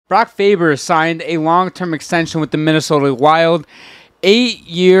Brock Faber signed a long-term extension with the Minnesota Wild,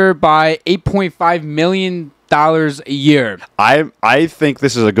 8-year by $8.5 million a year. I think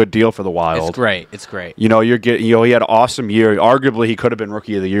this is a good deal for the Wild. It's great. It's great. He had an awesome year. Arguably, he could have been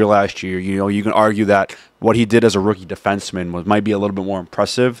Rookie of the Year last year. You can argue that what he did as a rookie defenseman might be a little bit more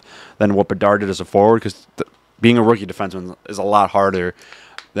impressive than what Bedard did as a forward, because being a rookie defenseman is a lot harder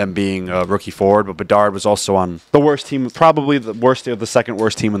than being a rookie forward. But Bedard was also on the worst team, probably the second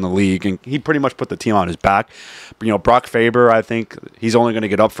worst team in the league, and he pretty much put the team on his back. But, Brock Faber, I think he's only going to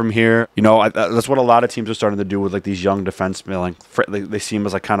get up from here. That's what a lot of teams are starting to do with like these young defensemen. They seem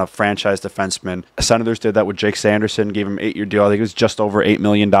as like kind of franchise defensemen. Senators did that with Jake Sanderson, gave him an 8-year deal. I think it was just over $8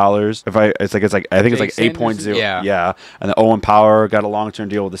 million. I think it's like 8.0. Yeah. And then Owen Power got a long-term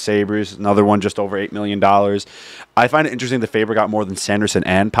deal with the Sabres. Another one just over $8 million. I find it interesting that Faber got more than Sanderson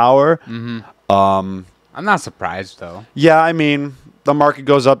and Power. Mm-hmm. I'm not surprised, though. Yeah, I mean, the market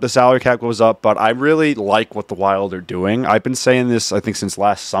goes up, the salary cap goes up, but I really like what the Wild are doing. I've been saying this, I think, since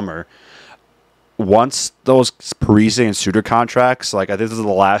last summer. Once those Parise and Suter contracts, like I think this is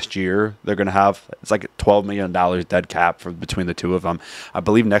the last year they're going to have, it's like $12 million dead cap between the two of them. I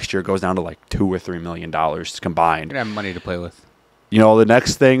believe next year it goes down to like $2 or $3 million combined. You're going to have money to play with. The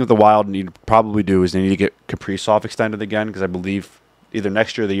next thing the Wild need to probably do is they need to get Kaprizov extended again, because I believe either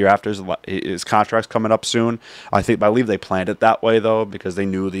next year or the year after his contract's coming up soon. I believe they planned it that way, though, because they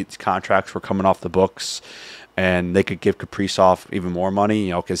knew these contracts were coming off the books, and they could give Kaprizov even more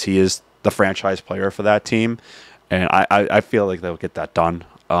money, because he is the franchise player for that team, and I feel like they'll get that done.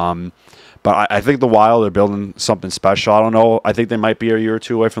 But I think the Wild are building something special. I don't know. I think they might be a year or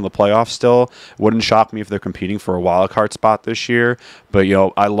two away from the playoffs still. Wouldn't shock me if they're competing for a wild card spot this year. But,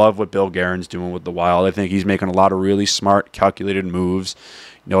 I love what Bill Guerin's doing with the Wild. I think he's making a lot of really smart, calculated moves.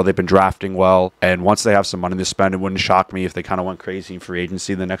 They've been drafting well. And once they have some money to spend, it wouldn't shock me if they kind of went crazy in free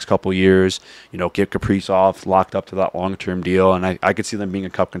agency the next couple of years. Get Kaprizov locked up to that long-term deal. And I could see them being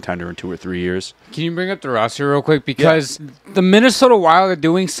a cup contender in 2 or 3 years. Can you bring up the roster real quick? Because the Minnesota Wild are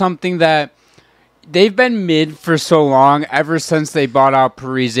doing something that they've been mid for so long, ever since they bought out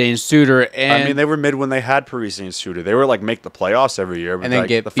Parise and Suter. And they were mid when they had Parise and Suter. They were like make the playoffs every year. But and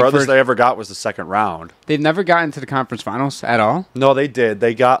then the furthest they ever got was the second round. They've never gotten to the conference finals at all? No, they did.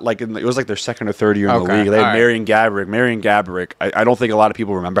 They got it was like their second or third year in the league. They had Marian Gaborik. I don't think a lot of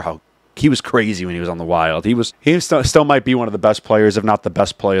people remember how he was crazy when he was on the Wild. He still might be one of the best players, if not the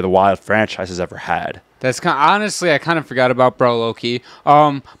best player the Wild franchise has ever had. That's honestly, I kind of forgot about Bro Loki.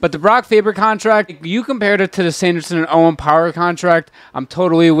 But the Brock Faber contract, you compared it to the Sanderson and Owen Power contract. I'm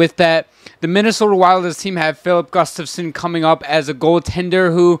totally with that. The Minnesota Wild, this team, have Philip Gustafsson coming up as a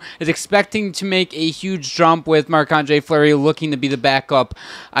goaltender who is expecting to make a huge jump, with Marc-Andre Fleury looking to be the backup.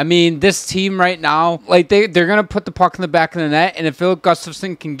 I mean, this team right now, like they're going to put the puck in the back of the net, and if Philip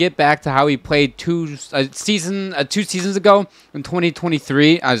Gustafsson can get back to how he played 2 seasons ago in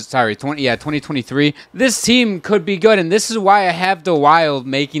 2023, 2023, this team could be good, and this is why I have the Wild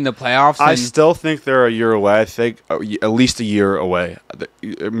making the playoffs. I still think they're a year away. I think at least a year away.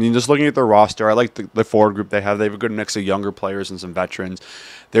 I mean, just looking at their roster, I like the forward group they have. They have a good mix of younger players and some veterans.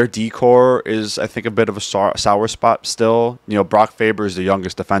 Their decor is, I think, a bit of a sour spot still. Brock Faber is the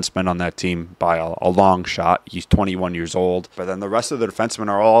youngest defenseman on that team by a long shot. He's 21 years old. But then the rest of the defensemen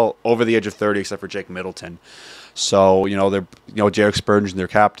are all over the age of 30, except for Jake Middleton. So, they're, Jarek Spurgeon, their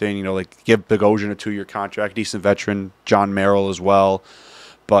captain. They give Bogosian a 2-year contract, decent veteran. John Merrill as well.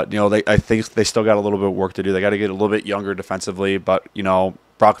 But, I think they still got a little bit of work to do. They got to get a little bit younger defensively. But,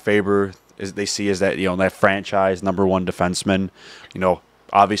 Brock Faber, they see as that, that franchise number one defenseman.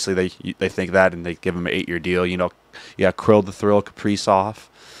 Obviously they think that, and they give him an 8-year deal. Krill the Thrill Kaprizov.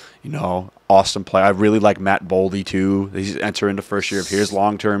 Awesome play. I really like Matt Boldy, too. He's entering the first year of his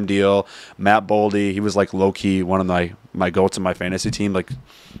long-term deal. Matt Boldy, he was like low-key one of my goats in my fantasy team. Like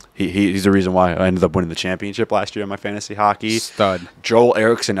he's the reason why I ended up winning the championship last year in my fantasy hockey. Stud. Joel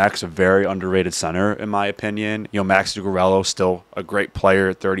Eriksson-Ek's a very underrated center, in my opinion. Max Zuccarello, still a great player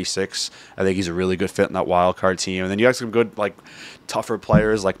at 36. I think he's a really good fit in that wild card team. And then you got some good, tougher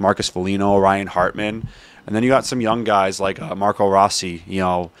players like Marcus Foligno, Ryan Hartman. And then you got some young guys like Marco Rossi.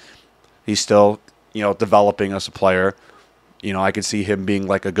 He's still, developing as a player. I could see him being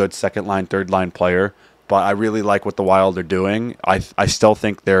like a good second-line, third-line player. But I really like what the Wild are doing. I still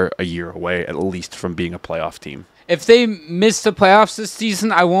think they're a year away, at least, from being a playoff team. If they miss the playoffs this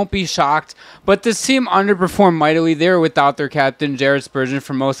season, I won't be shocked. But this team underperformed mightily. They were without their captain, Jared Spurgeon,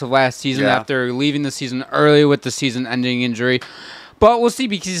 for most of last season after leaving the season early with the season-ending injury. But we'll see,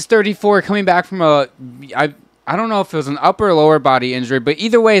 because he's 34, coming back from I don't know if it was an upper or lower body injury, but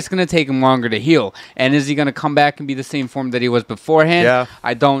either way, it's going to take him longer to heal. And is he going to come back and be the same form that he was beforehand? Yeah.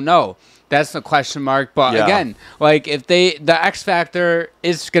 I don't know. That's the question mark. But again, like if the X factor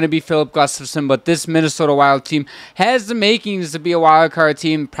is going to be Philip Gustafson, but this Minnesota Wild team has the makings to be a wild card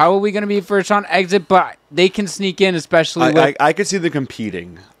team. Probably going to be a first round exit, but they can sneak in, especially with. I could see them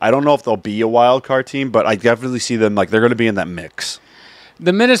competing. I don't know if they'll be a wild card team, but I definitely see them like they're going to be in that mix.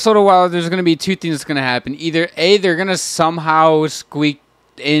 The Minnesota Wild, there's going to be two things that's going to happen. Either A, they're going to somehow squeak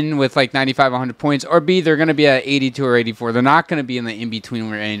in with like 95, 100 points, or B, they're going to be at 82 or 84. They're not going to be in the in-between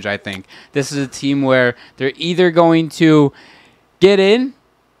range, I think. This is a team where they're either going to get in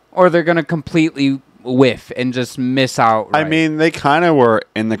or they're going to completely whiff and just miss out. Right? I mean, they kind of were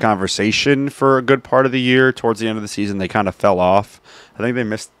in the conversation for a good part of the year. Towards the end of the season, they kind of fell off. I think they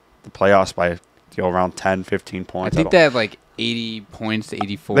missed the playoffs by around 10, 15 points. I think they had like 80 points to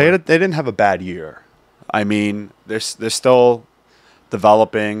 84. They didn't have a bad year. I mean, they're still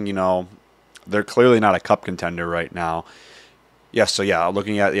developing. You know, they're clearly not a cup contender right now. Yeah. So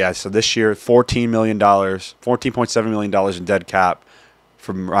looking at so this year, $14.7 million in dead cap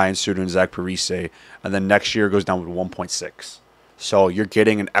from Ryan Suter and Zach Parise, and then next year goes down with 1.6. So you're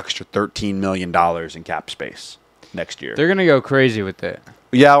getting an extra $13 million in cap space next year. They're gonna go crazy with it.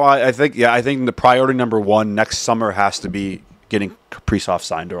 Yeah, well, I think the priority number one next summer has to be getting Kaprizov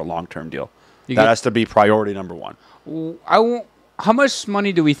signed to a long-term deal. That has to be priority number one. How much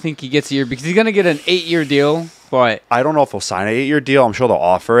money do we think he gets a year? Because he's going to get an 8-year deal, but I don't know if he'll sign an 8-year deal. I'm sure they'll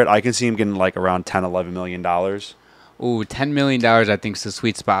offer it. I can see him getting like around $10, $11 million. Ooh, $10 million I think is the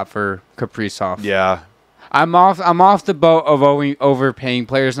sweet spot for Kaprizov. Yeah. I'm off the boat of overpaying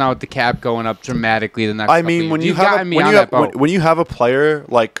players now with the cap going up dramatically the next. I mean, when you have a player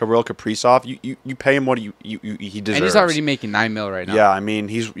like Kirill Kaprizov, you pay him what he deserves. And he's already making $9 million right now. Yeah, I mean,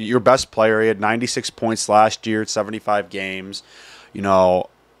 he's your best player. He had 96 points last year at 75 games. You know,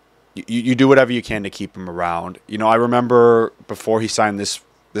 you do whatever you can to keep him around. You know, I remember before he signed this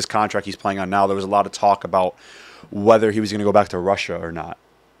contract he's playing on now, there was a lot of talk about whether he was going to go back to Russia or not.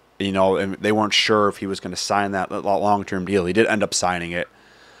 You know, and they weren't sure if he was going to sign that long-term deal. He did end up signing it.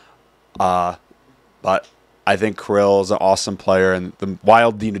 But I think Kirill is an awesome player, and the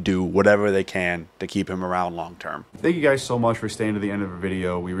Wild need to do whatever they can to keep him around long-term. Thank you guys so much for staying to the end of the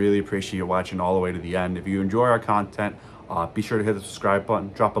video. We really appreciate you watching all the way to the end. If you enjoy our content, be sure to hit the subscribe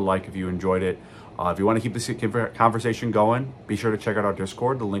button. Drop a like if you enjoyed it. If you want to keep this conversation going, be sure to check out our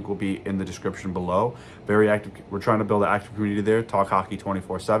Discord. The link will be in the description below. Very active. We're trying to build an active community there. Talk hockey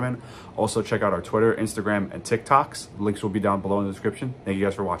 24/7. Also check out our Twitter, Instagram, and TikToks. The links will be down below in the description. Thank you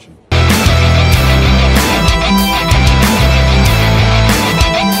guys for watching.